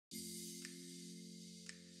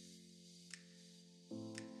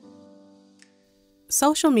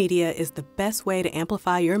Social media is the best way to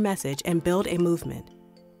amplify your message and build a movement.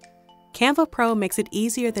 Canva Pro makes it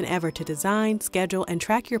easier than ever to design, schedule, and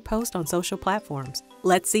track your posts on social platforms.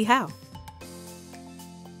 Let's see how.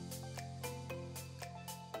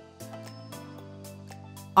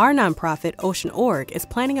 Our nonprofit, Ocean.org, is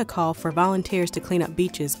planning a call for volunteers to clean up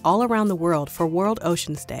beaches all around the world for World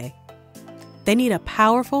Oceans Day. They need a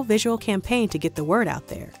powerful visual campaign to get the word out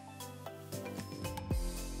there.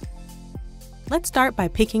 Let's start by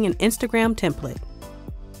picking an Instagram template.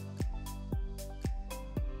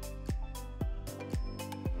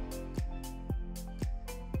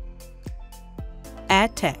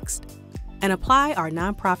 Add text and apply our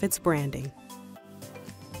nonprofit's branding.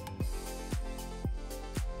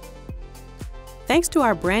 Thanks to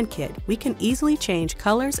our brand kit, we can easily change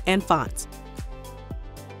colors and fonts.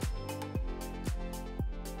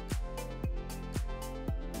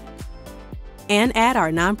 And add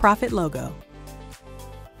our nonprofit logo.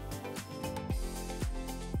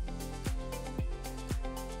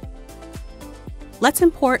 Let's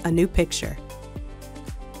import a new picture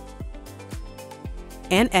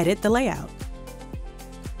and edit the layout.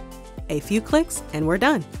 A few clicks and we're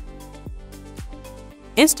done.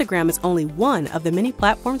 Instagram is only one of the many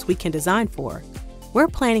platforms we can design for. We're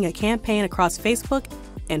planning a campaign across Facebook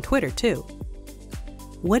and Twitter too.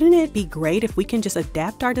 Wouldn't it be great if we can just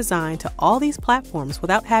adapt our design to all these platforms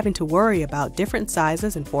without having to worry about different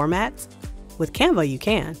sizes and formats? With Canva, you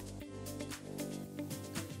can.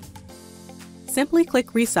 Simply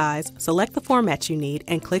click Resize, select the format you need,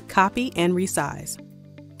 and click Copy and Resize.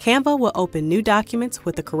 Canva will open new documents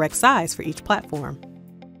with the correct size for each platform.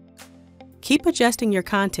 Keep adjusting your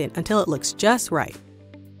content until it looks just right.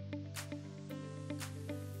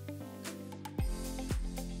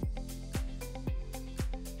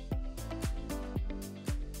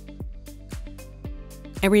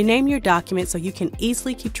 And rename your document so you can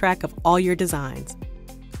easily keep track of all your designs.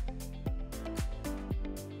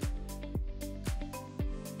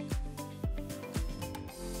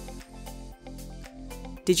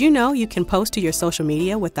 Did you know you can post to your social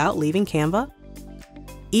media without leaving Canva?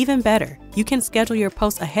 Even better, you can schedule your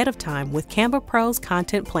posts ahead of time with Canva Pro's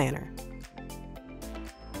Content Planner.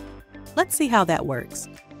 Let's see how that works.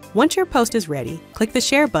 Once your post is ready, click the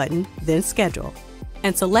Share button, then Schedule,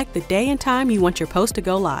 and select the day and time you want your post to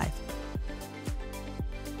go live.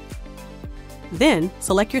 Then,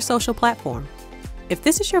 select your social platform. If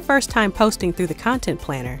this is your first time posting through the Content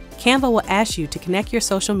Planner, Canva will ask you to connect your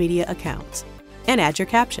social media accounts and add your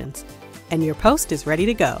captions, and your post is ready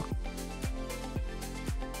to go.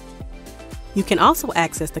 You can also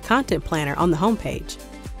access the Content Planner on the homepage.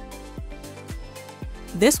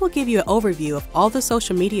 This will give you an overview of all the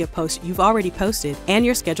social media posts you've already posted and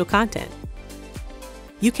your scheduled content.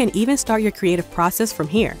 You can even start your creative process from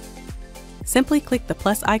here. Simply click the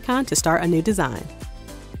plus icon to start a new design.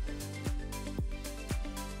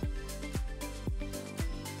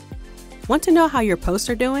 Want to know how your posts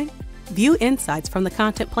are doing? View insights from the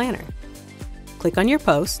Content Planner. Click on your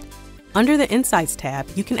post. Under the Insights tab,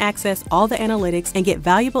 you can access all the analytics and get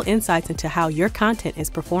valuable insights into how your content is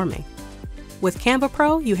performing. With Canva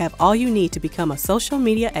Pro, you have all you need to become a social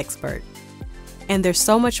media expert. And there's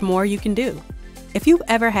so much more you can do. If you've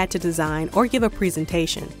ever had to design or give a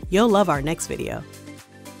presentation, you'll love our next video.